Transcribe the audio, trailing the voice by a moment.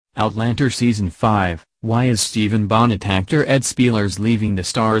Outlander Season 5, why is Stephen Bonnet actor Ed SPEELERS leaving the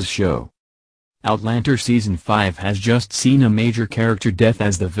STARZ show? Outlander Season 5 has just seen a major character death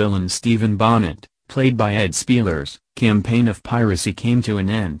as the villain Stephen Bonnet, played by Ed SPEELERS' campaign of piracy came to an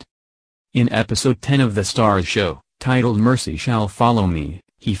end. In episode 10 of the STARZ show, titled Mercy Shall Follow Me,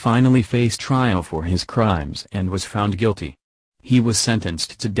 he finally faced trial for his crimes and was found guilty. He was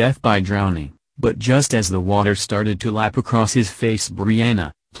sentenced to death by drowning, but just as the water started to lap across his face,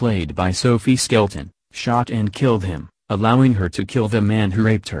 Brianna, played by Sophie Skelton, shot and killed him, allowing her to kill the man who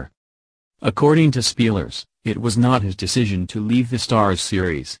raped her. According to SPEELERS, it was not his decision to leave the STARZ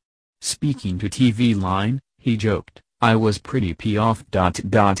series. Speaking to TV Line, he joked, "I was pretty pissed off.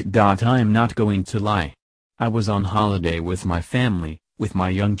 I'm not going to lie. I was on holiday with my family, with my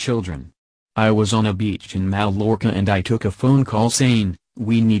young children. I was on a beach in Mallorca and I took a phone call saying,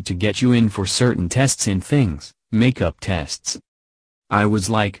 we need to get you in for certain tests and things, makeup tests. I was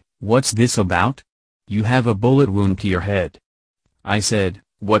like, what's this about? You have a bullet wound to your head." I said,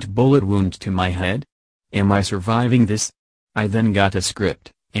 "What bullet wound to my head? Am I surviving this?" I then got a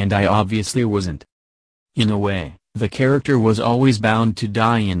script, and I obviously wasn't. In a way, the character was always bound to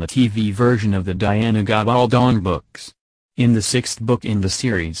die in the TV version of the Diana Gabaldon books. In the sixth book in the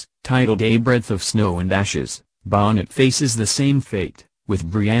series, titled A Breath of Snow and Ashes, Bonnet faces the same fate, with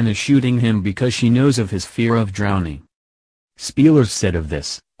Brianna shooting him because she knows of his fear of drowning. SPEELERS said of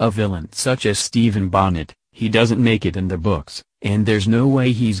this, "A villain such as Stephen Bonnet, he doesn't make it in the books, and there's no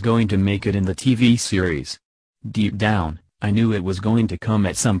way he's going to make it in the TV series. Deep down, I knew it was going to come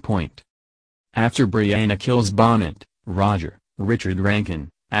at some point." After Brianna kills Bonnet, Richard Rankin,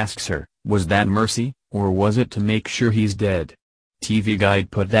 asks her, was that mercy, or was it to make sure he's dead? TV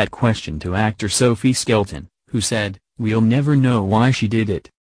Guide put that question to actor Sophie Skelton, who said, "We'll never know why she did it.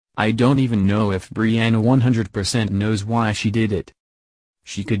 I don't even know if Brianna 100% knows why she did it.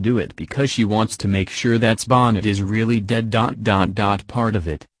 She could do it because she wants to make sure that Bonnet is really dead. Part of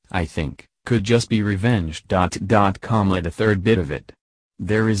it, I think, could just be revenge. The third bit of it.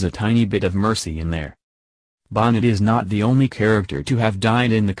 There is a tiny bit of mercy in there." Bonnet is not the only character to have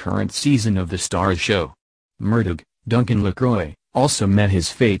died in the current season of the STARZ show. Murdoch, Duncan LaCroix, also met his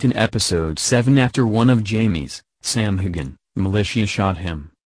fate in episode 7 after one of Jamie's, Sam Hagen, militia shot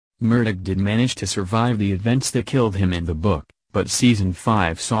him. Murdoch did manage to survive the events that killed him in the book, but season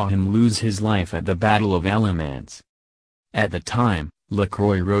 5 saw him lose his life at the Battle of Alamance. At the time,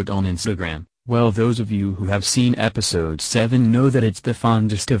 LaCroix wrote on Instagram, "Well, those of you who have seen episode 7 know that it's the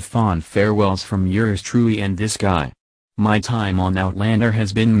fondest of fond farewells from yours truly and this guy. My time on Outlander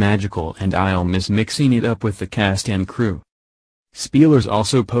has been magical and I'll miss mixing it up with the cast and crew." SPEELERS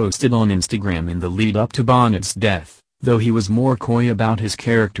also posted on Instagram in the lead up to Bonnet's death, though he was more coy about his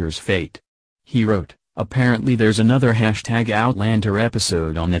character's fate. He wrote, "Apparently there's another #Outlander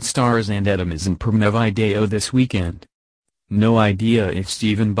episode on at STARZ and at Amazon Prime Video this weekend. No idea if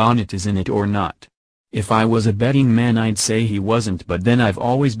Stephen Bonnet is in it or not. If I was a betting man I'd say he wasn't, but then I've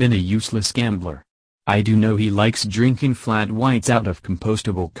always been a useless gambler. I do know he likes drinking flat whites out of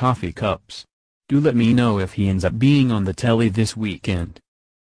compostable coffee cups. Do let me know if he ends up being on the telly this weekend."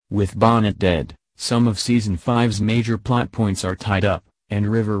 With Bonnet dead, some of Season 5's major plot points are tied up,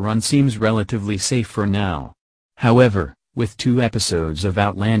 and River Run seems relatively safe for now. However, with 2 episodes of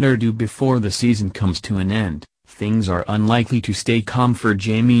Outlander due before the season comes to an end, things are unlikely to stay calm for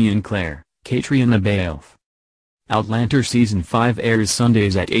Jamie and Claire, Katrina Balfe. Outlander Season 5 airs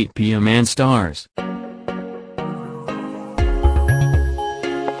Sundays at 8 p.m. on STARZ.